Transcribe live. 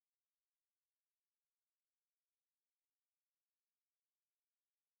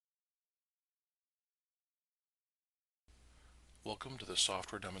Welcome to the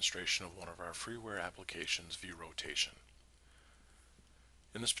software demonstration of one of our freeware applications, view rotation.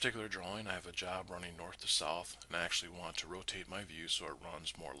 In this particular drawing, I have a job running north to south, and I actually want to rotate my view so it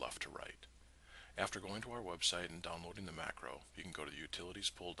runs more left to right. After going to our website and downloading the macro, you can go to the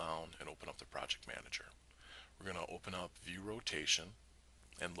Utilities pull down and open up the project manager. We're going to open up view rotation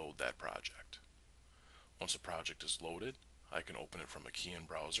and load that project. Once the project is loaded, I can open it from a key in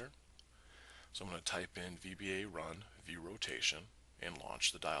browser. So I'm going to type in VBA run view rotation and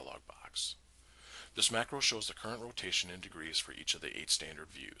launch the dialog box. This macro shows the current rotation in degrees for each of the 8 standard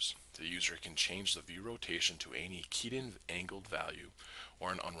views. The user can change the view rotation to any keyed in angled value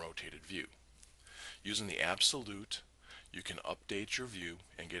or an unrotated view. Using the absolute, you can update your view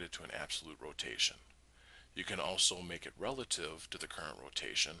and get it to an absolute rotation. You can also make it relative to the current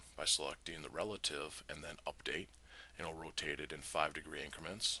rotation by selecting the relative and then update, and it'll rotate it in 5-degree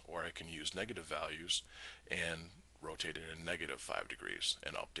increments, or I can use negative values and rotate it in negative 5 degrees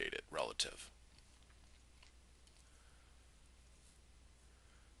and update it relative.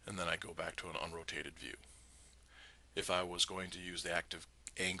 And then I go back to an unrotated view. If I was going to use the active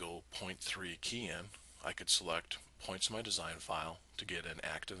angle 0.3 key in, I could select points in my design file to get an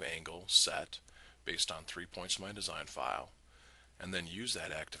active angle set based on 3 points in my design file, and then use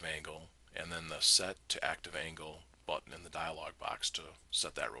that active angle and then the set to active angle button in the dialog box to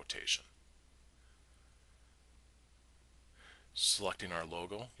set that rotation. Selecting our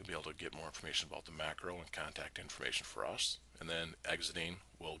logo, you'll be able to get more information about the macro and contact information for us, and then exiting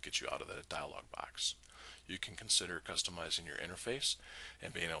will get you out of the dialog box. You can consider customizing your interface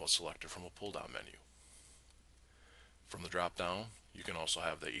and being able to select it from a pull-down menu. From the drop-down, you can also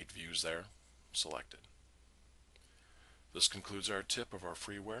have the 8 views there selected. This concludes our tip of our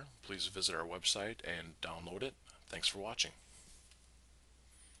freeware. Please visit our website and download it. Thanks for watching.